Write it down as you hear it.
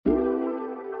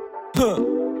Huh.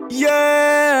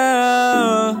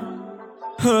 Yeah.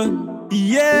 Huh.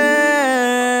 Yeah.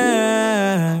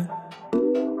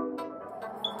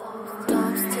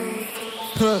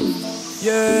 Huh.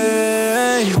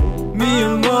 Yeah. Me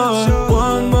and more,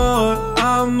 one more,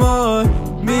 amor.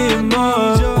 Me and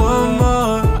more, one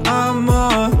more,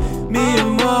 amor. Me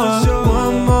and more,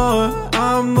 one more,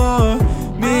 amor.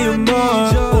 Me and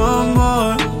more, one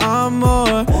more,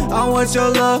 amor. I want your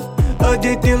love,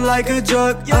 addicted like a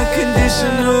drug.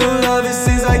 Unconditional love, it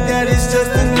seems like that is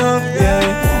just enough. Yeah,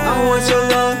 I want your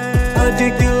love,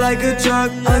 addicted like a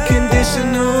drug.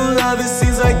 Unconditional love, it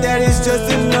seems like that is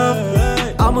just enough.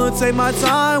 I'ma take my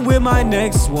time with my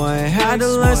next one. Had to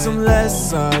learn some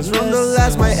lessons from the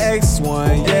last, my ex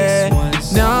one. Yeah,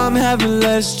 now I'm having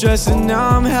less stress and now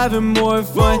I'm having more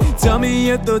fun. Tell me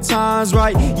if the time's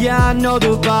right. Yeah, I know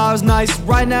the vibe's nice.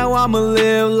 Right now I'ma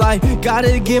live life.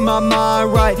 Gotta get my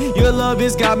mind right. Your love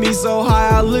has got me so high.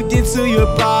 I looked into your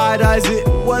bright eyes. It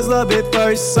was love at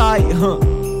first sight, huh?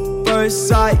 First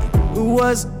sight. It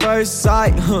was first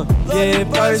sight, huh? Yeah,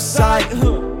 first sight,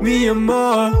 huh? Me and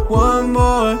more, one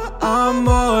more,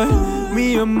 amor.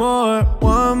 Me and more,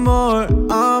 one more,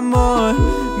 amor.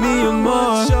 Me and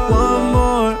more, one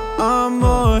more,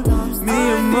 amor. Me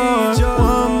and more,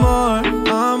 one more,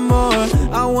 amor.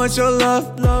 I want your love,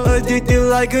 addicted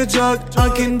like a drug.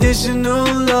 Unconditional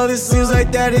love, it seems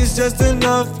like that is just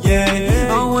enough.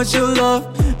 Yeah, I want your love,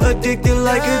 addicted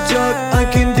like a drug.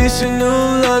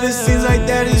 Unconditional love, it seems like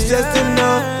that is just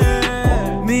enough.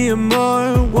 Me and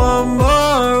more, one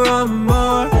more,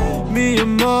 amor. Me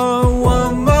and more,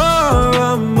 one more,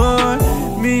 amor.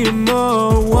 Me and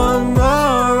more, one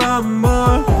more,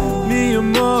 amor. Me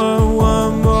and more,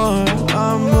 one more,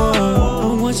 amor.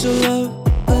 I want your love,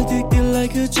 addicted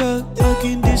like a drug.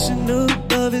 Unconditional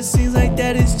love, it seems like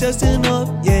that is just enough.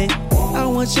 Yeah, I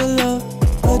want your love,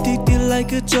 addicted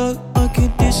like a drug.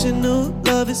 Unconditional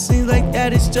love, it seems like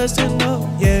that is just enough.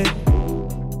 Yeah.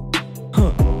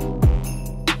 Huh.